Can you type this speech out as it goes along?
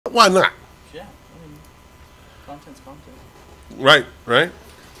Why not? Yeah, I mean, content's content. Right, right.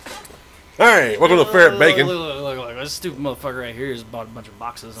 All right, welcome to Ferret Bacon. Look, this stupid motherfucker right here just bought a bunch of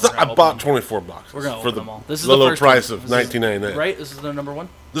boxes. So I bought 24 boxes. We're gonna for open the them all. This is low the first price one. of $19.99. Right? This is the number one.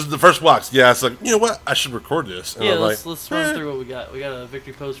 This is the first box. Yeah, it's like, you know what? I should record this. And Yeah, I was let's run through what we got. We got a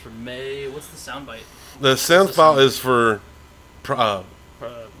victory pose for May. What's the soundbite? The sound file is for Priya?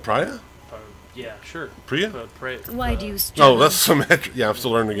 Yeah, sure. Priya? Why do you struggle? Oh, that's symmetric. Yeah, I'm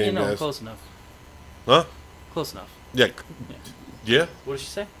still learning the game, guys. Close enough. Huh? Close enough. Yeah. Yeah? What did she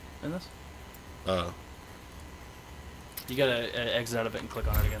say in this? You gotta exit out of it and click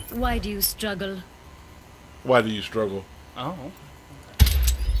on it again. Why do you struggle? Why do you struggle? Oh.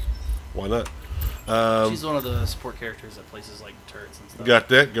 Why not? She's one of the support characters that places like turrets and stuff. Got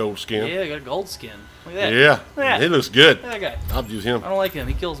that gold skin. Yeah, got a gold skin. Look at that. Yeah. Look at that. He looks good. Look at that guy. I'll use him. I don't like him.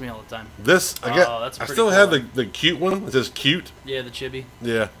 He kills me all the time. This, that's I pretty still cool have one. the cute one. It says cute. Yeah, the chibi.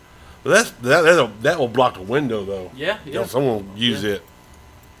 Yeah. But that will block the window, though. Yeah, yeah. Someone will use it.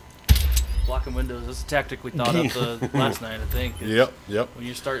 Blocking windows. That's a tactic we thought up last night, I think. Yep. When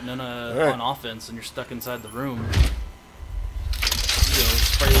you're starting on right. on offense and you're stuck inside the room, you go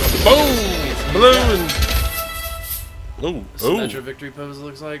spray the boom, blue, and ooh, Symmetra victory pose. It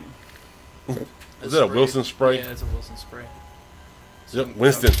looks like. Is that a Wilson spray? Yeah, it's a Wilson spray. Yep,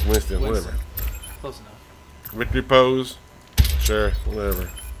 Winston, whatever. Close enough. Victory pose, sure, whatever.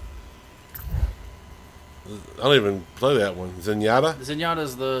 I don't even play that one. Zenyatta?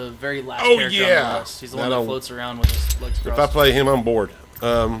 Zenyatta's the very last character on the list. He's the one that floats around with his legs crossed. If I play him, I'm bored.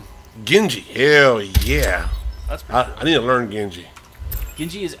 Genji, hell yeah. That's pretty cool. I need to learn Genji.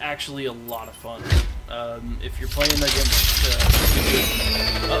 Genji is actually a lot of fun. If you're playing against...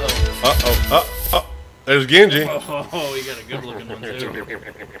 There's Genji. Oh, you got a good looking one too.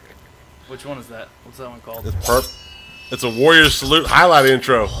 Which one is that? What's that one called? It's a Warrior Salute highlight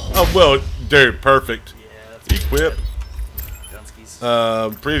intro. Oh, well, dude, perfect. Yeah, that's Equip. Gunskis.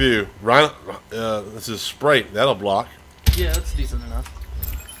 Preview. Rhino, this is Spray. That'll block. Yeah, that's decent enough.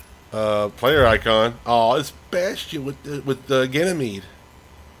 Player icon. Oh, it's Bastion with Ganymede.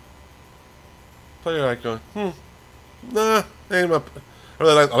 Player icon. Nah, ain't my. I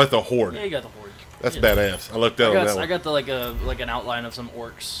like the Horde. Yeah, you got the Horde. That's badass. I looked at that one. I got the like an outline of some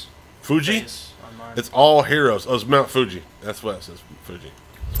orcs. Fuji. It's all heroes. Oh, it's Mount Fuji. That's what it says. Fuji.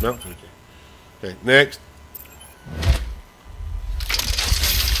 It's Mount Fuji. Okay, next.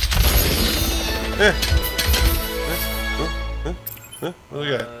 What do we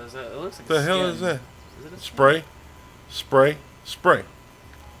got? It looks like The hell is that? Is it a Spray.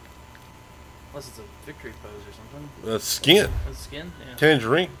 Unless it's a victory pose or something. Skin. It's skin. Yeah.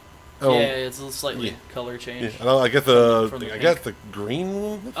 Tangerine. Oh, yeah, it's a slightly color change. Yeah. I got the green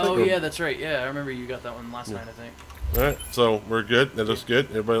one. Oh yeah, that's right. Yeah, I remember you got that one last night, I think. All right, so we're good. That looks good.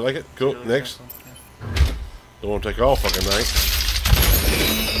 Everybody like it? Cool. Next. Don't want to take all fucking night.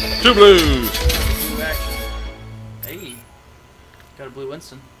 2 blues. Blue action. Hey, got a blue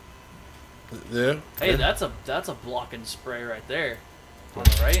Winston. Yeah. Hey, that's a block and spray right there. On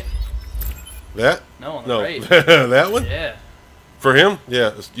the right. That? No, on the right. That one? Yeah. For him? Yeah,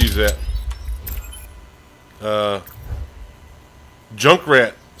 let's use that.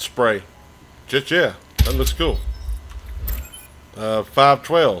 Junkrat spray. Just, yeah, that looks cool.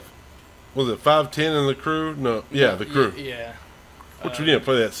 512. Was it 510 in the crew? No, yeah, the crew. Yeah. Which we need to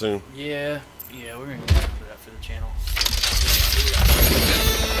play that soon. Yeah, we're going to do that for the channel.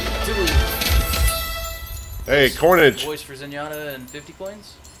 Hey, Cornage. Voice for Zenyatta and 50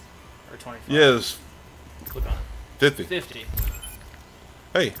 coins? Or 25? Yes. Click on it. 50. 50.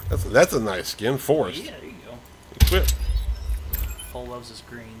 Hey, that's a nice skin. Forest. Yeah, there you go. Equip. Paul loves his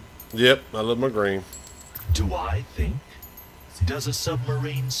green. Yep, I love my green. Do I think? Does a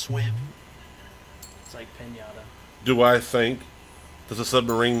submarine swim? It's like Pinata. Do I think? Does a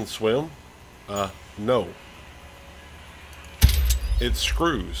submarine swim? No. It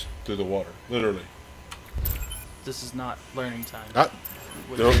screws through the water, literally. This is not learning time.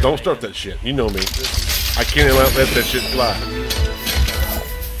 Don't start that shit. You know me. I can't let that shit fly.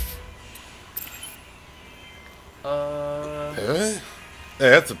 Hey,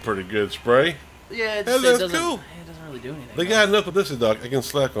 that's a pretty good spray. Yeah, it that's doesn't, cool. It doesn't really do anything. They got enough with this, dog. I can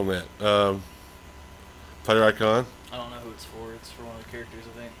slack on that. Player icon. I don't know who it's for. It's for one of the characters,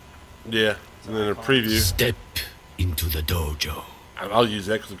 I think. Yeah, and then a preview. Step into the dojo. I'll use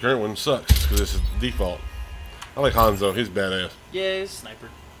that because the current one sucks because this is default. I like Hanzo. He's badass. Yeah, he's a sniper.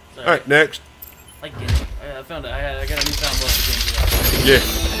 All right, next. Like Genji. I found it. I got a newfound love for Genji. Yeah.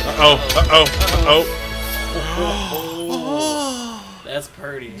 Oh, that's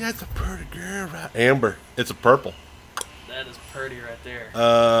pretty. That's a pretty girl, right? Amber. It's a purple. That is pretty right there.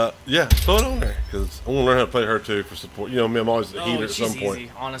 Yeah, throw it on there because I want to learn how to play her too for support. You know, me, I'm always a healer at some point.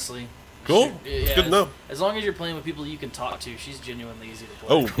 Easy, honestly. Cool. Yeah, Good to know. As long as you're playing with people you can talk to, she's genuinely easy to play.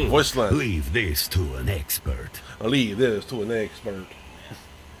 Oh, voice line. Leave this to an expert. I'll leave this to an expert.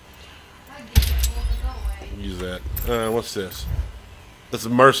 Use that. What's this? That's a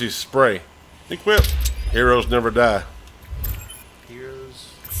Mercy spray. Equip. Heroes never die.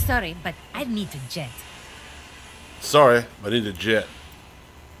 Heroes. Sorry, but I need to jet. Sorry, I need a jet.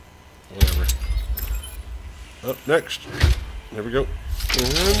 Whatever. Up next. There we go.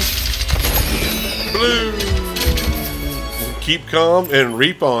 And blue. Keep calm and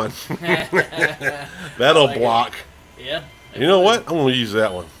reap on. That'll like block. Yeah. You know what? I'm gonna use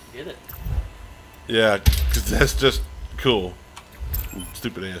that one. Get it. Yeah, because that's just cool.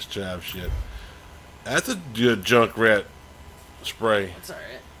 Stupid ass chive shit. That's a good junk rat spray. It's alright.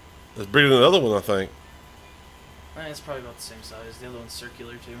 It's bigger than the other one, I think. It's probably about the same size. The other one's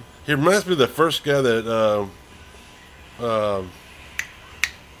circular too. He reminds me of the first guy that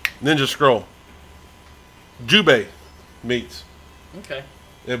Ninja Scroll Jubei meets. Okay.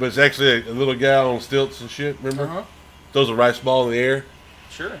 Yeah, but it's actually a little guy on stilts and shit. Remember? Uh-huh. Throws a rice ball in the air.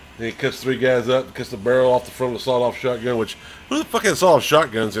 Sure. And he cuts 3 guys up, cuts the barrel off the front of the sawed-off shotgun. Which who the fuck has sawed-off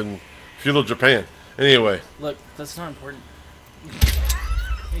shotguns in feudal Japan? Anyway, Look, that's not important.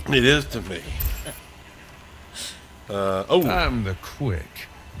 it is to me. Oh, I'm the quick.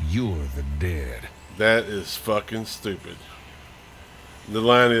 You're the dead. that is fucking stupid. The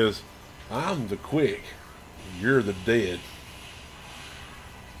line is, "I'm the quick, you're the dead."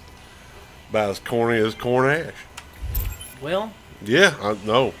 About as corny as corn ash. Well, Yeah, I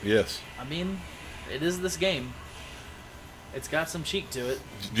know. Yes. I mean, it is this game. It's got some cheek to it.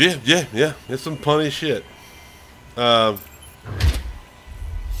 Yeah. It's some punny shit.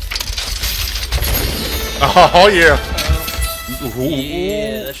 Oh yeah.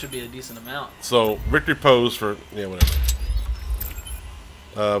 Yeah, that should be a decent amount. So victory pose for whatever.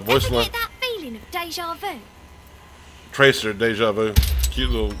 Voice Ever line. get that feeling of deja vu? Tracer deja vu. Cute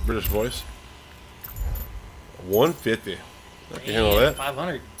little British voice. 150. I can handle that.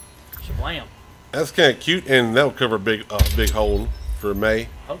 500. Shablam. That's kind of cute, and that'll cover a big hole for May.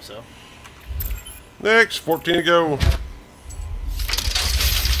 Hope so. Next, 14 to go.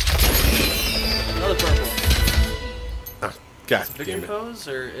 Another purple. God It's a victory damn it. pose,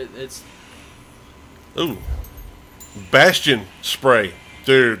 or it's... Ooh. Bastion spray.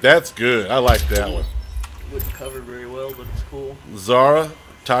 Dude, that's good. I like that one. Wouldn't cover very well, but it's cool. Zara,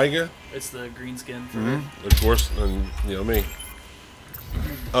 Taiga, It's the green skin for her. of course, and you know me.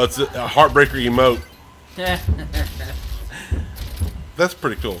 Oh, it's a heartbreaker emote. That's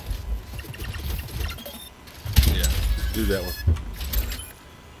pretty cool. Yeah, do that one.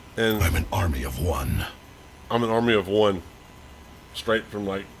 And I'm an army of one. I'm an army of one. Straight from,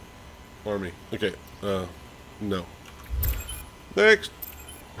 like, army. Okay, no. Next.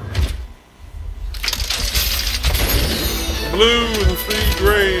 Blue and 3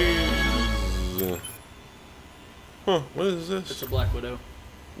 grays. Huh, what is It's this? a Black Widow.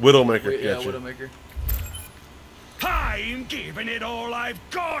 Widowmaker, Yeah, gotcha. Widowmaker. I'm giving it all I've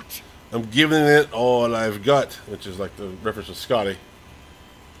got. I'm giving it all I've got, which is like the reference to Scotty.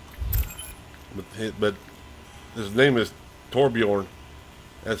 But his name is Torbjorn.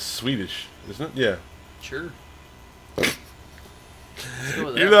 That's Swedish, isn't it? Yeah. Sure. Let's go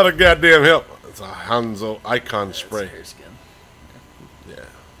with You're that. not a goddamn help. It's a Hanzo icon That's spray. hair skin. Yeah.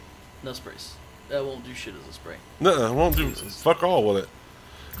 No sprays. That won't do shit as a spray. No, I won't do fuck all with it.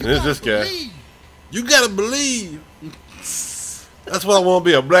 And there's this guy. You gotta believe. That's why I want to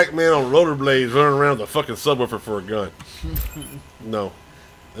be a black man on rollerblades running around the fucking subwoofer for a gun. No.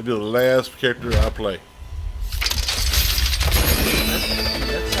 That'd be the last character I play.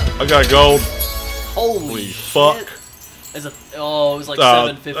 I got gold. Holy fuck. shit. It was like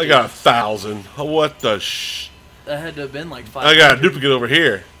 750. I got 1,000. What the That had to have been like 500. I got a duplicate over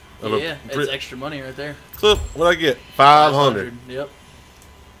here. of Yeah, a it's extra money right there. So, what'd I get? 500. Yep.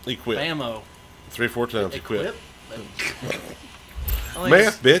 Equip. Bammo. 3-4 times. Equip.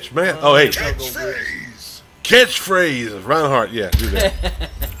 Math, bitch. Math. Oh, hey. Catchphrase. Reinhardt. Yeah, do that.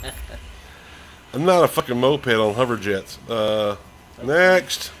 I'm not a fucking moped on hover jets.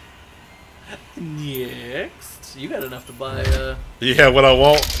 Next. Next. You got enough to buy, Yeah, what I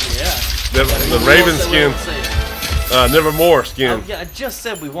want. yeah. The Raven skin. Nevermore skin. Yeah, I just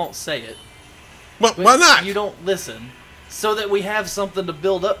said we won't say it. Well, But why not? You don't listen. So that we have something to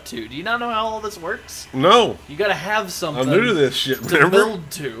build up to. Do you not know how all this works? No. You gotta have something I'm new to this shit, to remember?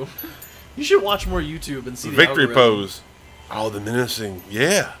 build to. You should watch more YouTube and see the Victory algorithm. pose. Oh, the menacing.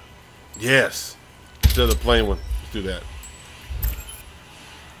 Yeah. Yes. Instead of the plain one. Let's do that.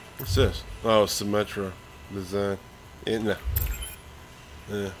 What's this? Oh, Symmetra design. No.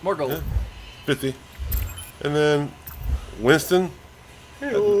 More gold. Yeah. 50. And then Winston.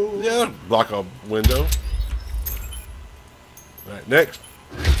 Yeah, block a window. Alright, next.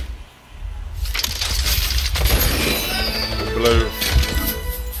 Blue.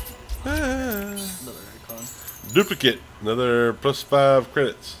 Another icon. Duplicate. Another +5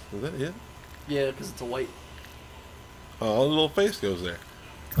 credits. Is that it? Yeah, because it's a white. Oh, a little face goes there.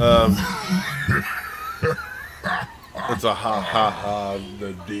 It's a ha ha ha,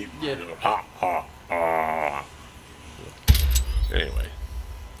 the deep ha ha ha. Anyway,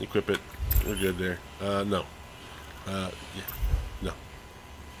 equip it. We're good there. No. Yeah. No.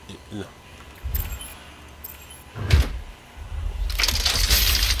 Yeah, no.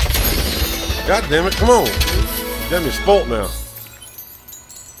 God damn it! Come on. You got me spoilt now.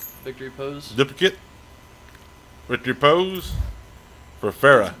 Victory pose. Duplicate. Victory pose for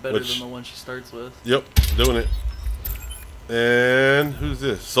Ferret, Better which than the one she starts with. yep, doing it. And who's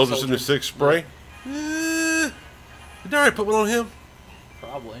this? Soldier Soldier. 76 spray. Did I already put one on him?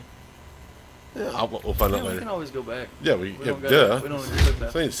 Probably. Yeah, we'll find out Yeah, we later. can always go back. Yeah, We yeah, don't duh. gotta- we don't need to click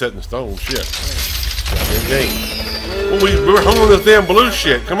This that. ain't set in stone. Shit. Goddamn game. Well, we were hung on this damn blue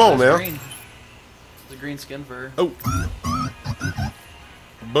shit. Come on now. Green. The green skin for her. Oh.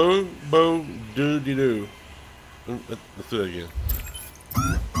 Boo, boo, doo dee doo. Let's do that again.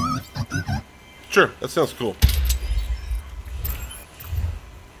 Sure, that sounds cool.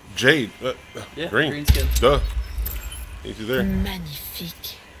 Jade. Yeah, green. green skin. Duh. Easy there.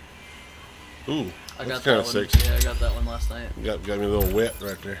 Magnifique. Ooh, I that's got kind that of one. sexy. Yeah, I got that one last night. Got me a little wet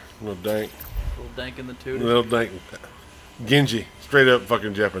right there. A little dank. A little dank in the A tootie. little dank. Genji. Straight up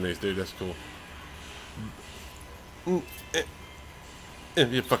fucking Japanese, dude. That's cool.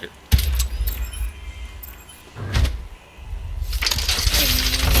 Yeah, fuck it.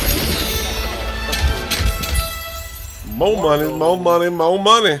 More money, more money, more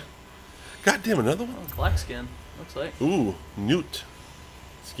money. God damn, another one? Oh, black skin. Looks like. Ooh, Newt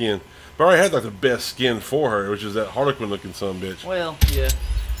skin. But I already had like the best skin for her, which is that Harlequin looking son of a bitch. Well, yeah.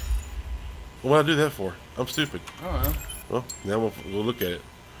 What did I do that for? I'm stupid. I don't know. Well, now we'll look at it.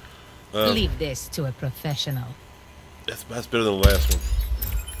 Leave this to a professional. That's better than the last one.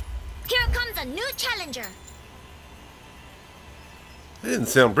 Here comes a new challenger. That didn't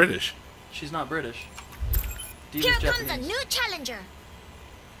sound British. She's not British. Here Diva's comes a Japanese. new challenger.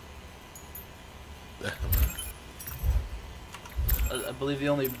 I believe the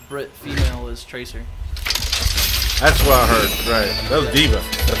only Brit female is Tracer. That's what I heard. Right. That was Diva.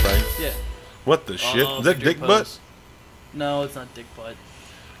 That's right. Yeah. What the shit? Oh, Is that victory dick pose. butt? No, it's not dick butt.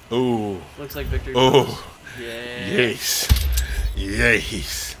 Ooh. Looks like victory pose. Oh. Yeah. Yes.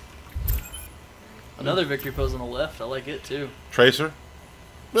 Yes. Another victory pose on the left. I like it too. Tracer?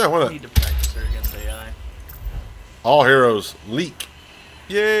 Yeah, why I not? need to practice her against AI. All heroes leak.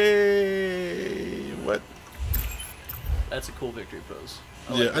 Yay. What? That's a cool victory pose.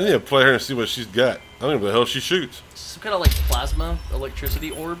 Yeah, I need to play her and see what she's got. I don't know what the hell she shoots. Some kind of like plasma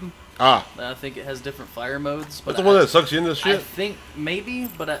electricity orb. Ah. I think it has different fire modes. But That's the one that sucks you into I shit? think maybe,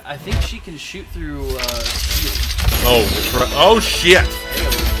 but I think she can shoot through shield. Oh, that's right. Oh, shit.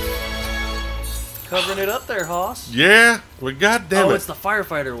 Covering it up there, Hoss. Yeah? Well, goddamn Oh, it. it's the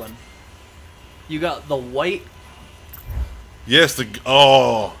firefighter one. You got the white. Yes, the...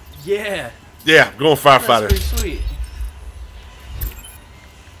 Oh. Yeah. Yeah, going That's firefighter. pretty sweet.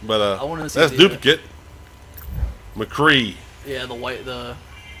 But, I wanted to see that's the- duplicate. McCree. Yeah, the white McCree.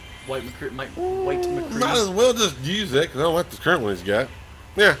 White McCree. Might as well just use that, because I don't like the current one he's got.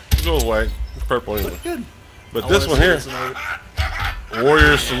 Yeah, we'll go with white. It's purple anyway. Good. But I this wanna one see here, this one.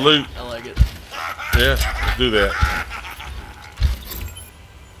 Warrior Salute. I like it. Yeah, let's do that.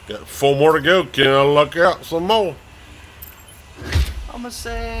 Got 4 more to go. Can I luck out some more? I'm gonna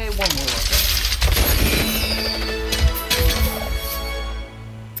say one more like that.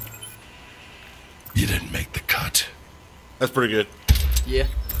 You didn't make the cut. That's pretty good. Yeah.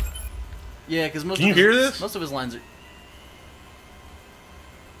 Yeah, because most. Can you of his, hear this? Most of his lines are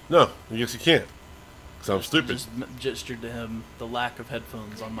No, I guess you can't. Because I'm stupid. just gestured to him the lack of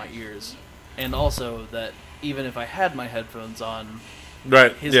headphones on my ears, and also that even if I had my headphones on,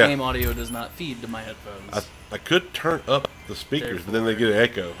 Right, his yeah. game audio does not feed to my headphones. I could turn up the speakers, but then they get an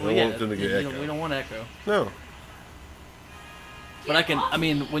echo. I Well, don't want them to get we echo. don't want echo. No. But I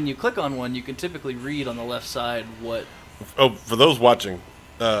mean, when you click on one, you can typically read on the left side what. Oh, for those watching,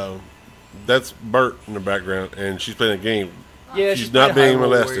 that's Bert in the background, and she's playing a game. Yeah, She's she's not playing being Hyrule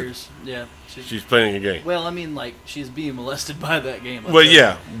molested. Warriors. Yeah, She's playing a game. well, I mean, like she's being molested by that game. Well,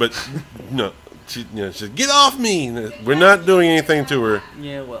 yeah, but no, She's get off me. We're not doing anything to her.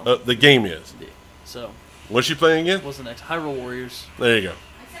 Yeah, well. The game is. Yeah. So. What's she playing again? What's the next? Hyrule Warriors. There you go.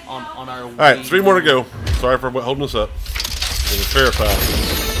 On our. All right, 3 more to go. Sorry for holding us up. There's a Ferret pile.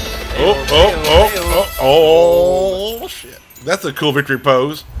 Oh, shit. That's a cool victory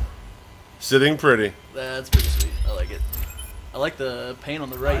pose. Sitting pretty. That's pretty sweet. I like it. I like the paint on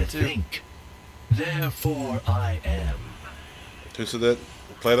the right, I too. think, therefore I am. Who said that?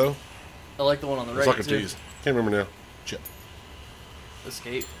 Plato? I like the one on the right, Socrates. too. Can't remember now. Shit.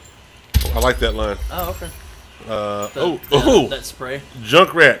 Escape. I like that line. Oh, okay. That spray.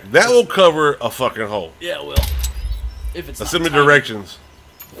 Junkrat. That will cover a fucking hole. Yeah, it will. If it's Send me directions.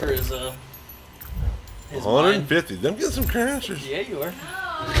 For his 150. Them get some currencies. Yeah, you are.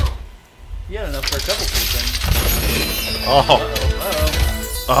 You got enough for a couple cool things.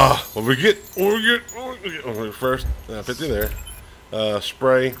 Oh. What we get first. 50 there.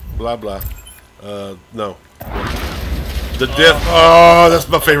 Spray. Blah blah. No. The death. Oh, that's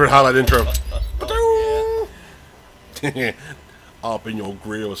my favorite highlight intro. Up in your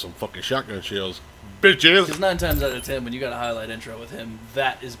grill with some fucking shotgun shells, bitches. Because 9 times out of 10, when you got a highlight intro with him,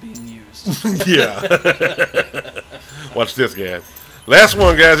 that is being used. Yeah. Watch this, guys. Last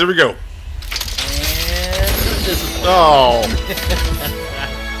one, guys. Here we go. And oh.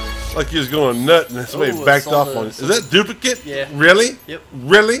 Like he was going nut and somebody backed off on it. Is that duplicate? Yeah. Really? Yep.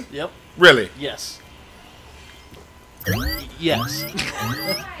 Really? Yep. Really? Yes. Yes.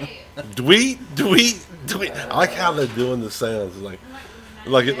 Do we? I like how they're doing the sounds, like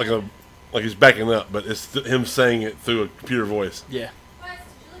he's backing up, but it's him saying it through a computer voice. Yeah.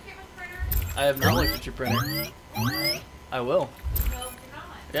 I have not looked at your printer. I will.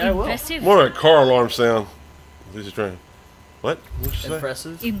 Yeah, I will. Impressive. More like a car alarm sound. This is trying. What? What'd you say?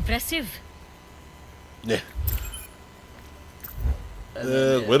 Impressive. Impressive. Yeah. And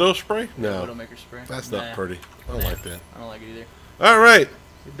then, Widow spray? No. Widowmaker spray. That's not pretty. I don't like that. I don't like it either. All right.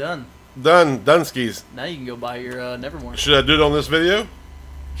 You're done. Done skis. Now you can go buy your Nevermore. Should I do it on this video?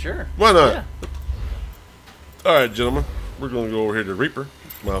 Sure. Why not? Yeah. All right, gentlemen. We're going to go over here to Reaper.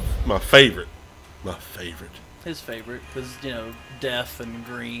 My favorite. My favorite. His favorite, because death and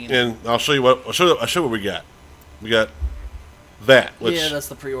green. And I'll show you what we got. We got that. Which yeah, that's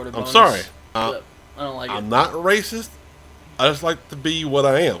the pre-order I'm bonus. sorry. But I don't like I'm it. not racist. I just like to be what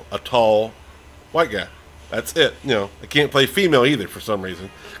I am, a tall white guy. That's it. I can't play female either for some reason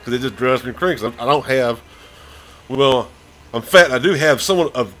because they just dress me crazy. I don't have. Well, I'm fat. I do have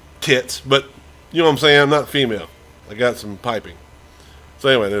somewhat of tits, but you know what I'm saying. I'm not female. I got some piping. So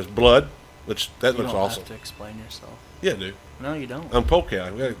anyway, there's blood, which that looks You don't awesome. have to explain yourself. Yeah, dude. No, you don't. I'm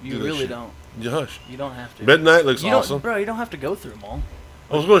Polecat. You really don't. You hush. You don't have to. Midnight looks You don't- awesome. Bro, you don't have to go through them all.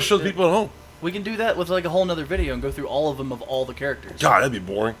 I was going to show the people at home. We can do that with like a whole nother video and go through all of them of all the characters. God, that'd be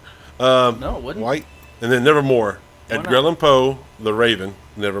boring. No, it wouldn't. White, and then Nevermore. Why Edgar not? Allan Poe, The Raven,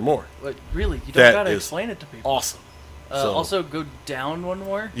 Nevermore. But really, you That don't gotta is explain it to people. Awesome. So- Also, go down one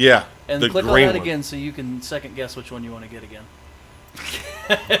more Yeah, and the click on green that one. again so you can second guess which one you want to get again.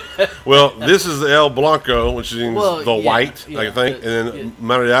 Well, this is the El Blanco, which is Well, the yeah, white, yeah, I think, and then yeah.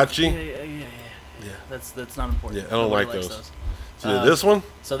 Mariachi. Yeah. That's not important. Yeah, I don't Nobody like likes those. So this one,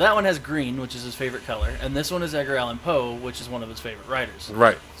 So that one has green, which is his favorite color, and this one is Edgar Allan Poe, which is one of his favorite writers.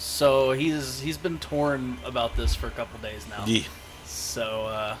 right? So he's been torn about this for a couple days now. Yeah,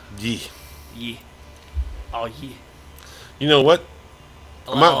 So yeah. yeah. Oh yeah. You know what?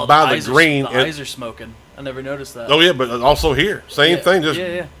 I might Oh, buy the eyes green Are, the and- eyes are smoking. I never noticed that. Oh yeah, but also here, same Yeah, thing, just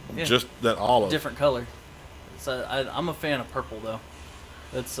yeah. just that olive. Different color. So I'm a fan of purple though.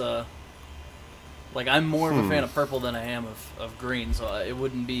 That's like I'm more of a fan of purple than I am of green. So it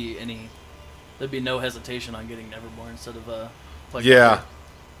wouldn't be there'd be no hesitation on getting Nevermore instead of like Yeah,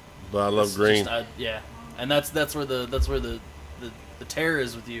 but I love It's green. just, yeah, and that's where the tear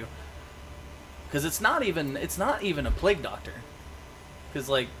is with you. Because it's not even a plague doctor. Because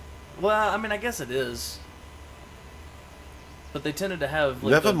well, I mean, I guess it is. But they tended to have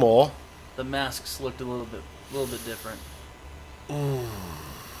Nevermore. the masks looked a little bit different,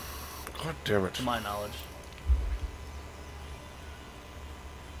 God damn it! to my knowledge.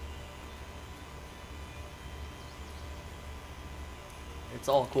 It's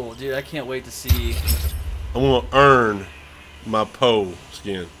all cool, dude. I can't wait to see. I'm gonna earn my Poe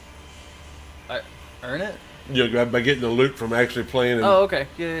skin. I earn it. By getting the loot from actually playing. Oh, okay.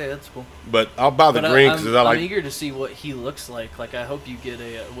 Yeah, that's cool. But I'll buy the But green because I I'm like. eager to see what he looks like. Like, I hope you get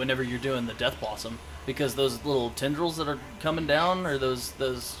a whenever you're doing the Death Blossom, because those little tendrils that are coming down, or those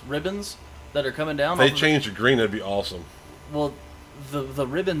ribbons that are coming down. If they off change the green, that'd be awesome. Well, the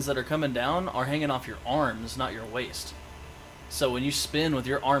ribbons that are coming down are hanging off your arms, not your waist. So when you spin with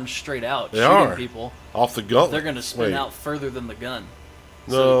your arms straight out, They shooting are. people, Off the gun. they're going to spin Wait. out further than the gun.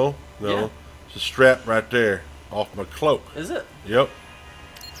 No, no. yeah. It's a strap right there off my cloak. Is it? Yep.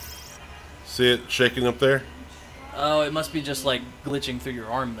 See it shaking up there? Oh, it must be just like glitching through your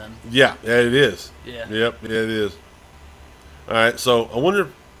arm then. Yeah, yeah, it is. Yeah. Yep, yeah, it is. All right, so I wonder.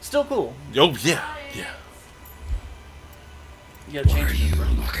 Still cool. Oh yeah, yeah. You gotta change What are it.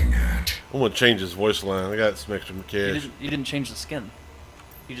 you looking at? I'm gonna change his voice line. I got some extra cash. You didn't change the skin.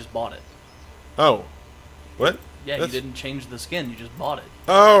 You just bought it. Oh, what? Yeah, That's- you didn't change the skin. You just bought it.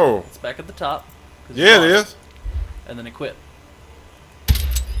 Oh, It's back at the top. 'cause you yeah, bought it is. And then equip.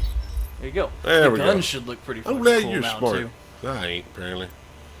 There you go. There the we gun go. should look pretty I'm fucking glad cool you're now smart. too. I ain't apparently.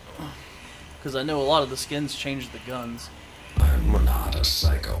 Because I know a lot of the skins change the guns. I'm not a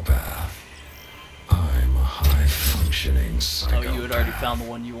psychopath. I'm a high-functioning Oh, psychopath. you had already found the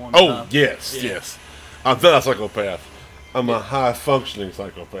one you wanted. Oh huh? yes, Yeah. yes. I'm not a psychopath. I'm a high-functioning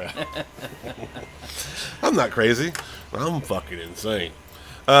psychopath. I'm not crazy. I'm fucking insane.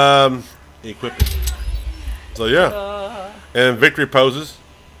 Equip it. So yeah, and victory poses.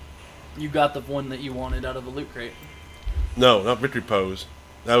 You got the one that you wanted out of the loot crate. No, not victory pose.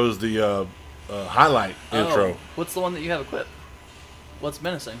 That was the highlight intro. Oh, what's the one that you have equipped? What's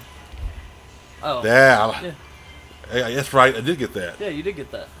menacing? Oh. Yeah, Yeah. Hey, that's right. I did get that. Yeah, you did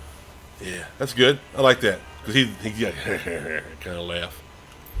get that. Yeah, that's good. I like that because he got kind of laugh.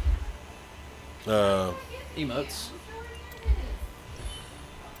 Emotes.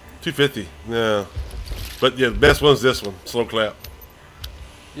 250. No, but yeah, the best one's this one. Slow clap.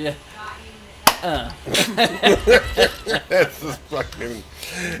 Yeah. That's just fucking.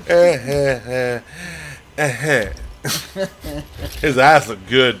 His eyes look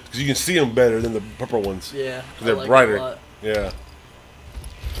good because you can see them better than the purple ones. Yeah. I They're like it a brighter. lot. Yeah.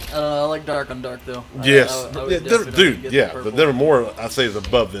 I like dark on dark though. Yes, I would yeah, definitely dude. get Yeah, the the purple. Nevermore I say is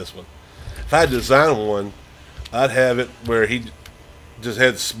above this one. If I designed one, I'd have it where he just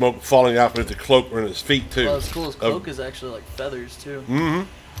had smoke falling out with the cloak or in his feet too. Well, as cool as cloak is actually like feathers too. Mm-hmm.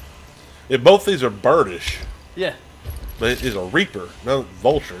 Yeah, both these are birdish, Yeah. but it is a reaper, not a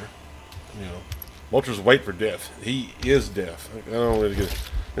vulture. You know, vultures wait for death. He is death. I don't really get.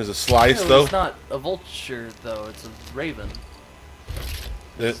 There's a slice No, though. it's not a vulture though. It's a raven.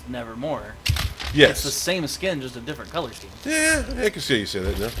 It's Nevermore. Yes. It's the same skin, just a different color scheme. Yeah, I can see you say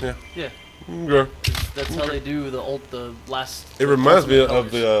that now. Yeah. Yeah. Okay. That's how they do the last. It reminds me ultimate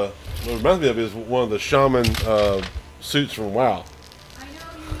of colors. what it reminds me of is one of the shaman suits from WoW.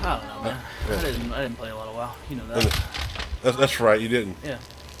 I don't know, man. I didn't play a lot of WoW. You know And that. that's right, you didn't. Yeah.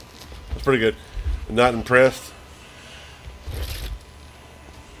 That's pretty good. Not impressed.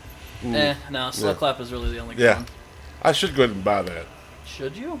 No. Slow Yeah. clap is really the only good Yeah. one. I should go ahead and buy that.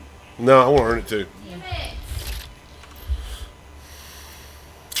 Should you? No, I want to earn it too.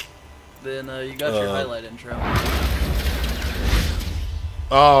 Then you got your highlight intro.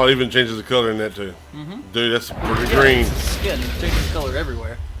 Oh, it even changes the color in that too. Dude, that's pretty Yeah, green. it's a skin. It changes color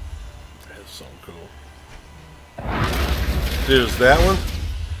everywhere. That's so cool. There's that one,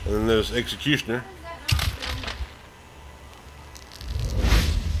 and then there's Executioner.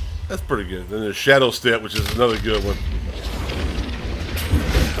 That's pretty good. Then there's Shadow Step, which is another good one.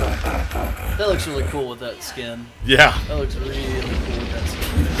 That looks really cool with that skin. Yeah, That looks really cool with that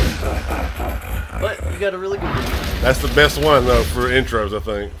skin. But you got a really good one. that's the best one though for intros, I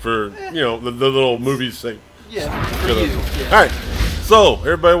think. For the little movies thing. Yeah, for Good you. one. Yeah. All right, so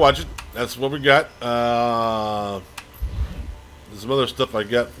everybody watching. That's what we got. There's some other stuff I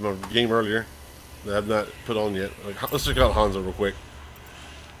got from a game earlier that I've not put on yet. Like, let's check out Hanzo real quick.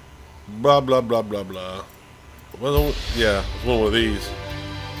 Blah blah blah blah blah. Well, yeah, it's one of these.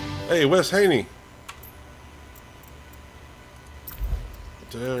 Hey, Wes Haney.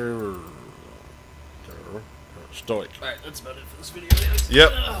 Stoic. Alright, that's about it for this video, guys.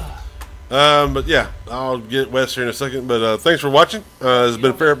 Yep. But yeah, I'll get Wes here in a second. But thanks for watching. It's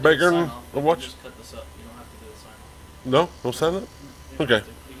been Ferret Baker and Overwatch. Just cut this up. You don't have to do the sign off. No sign up. You don't Okay. have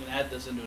to. You can add this into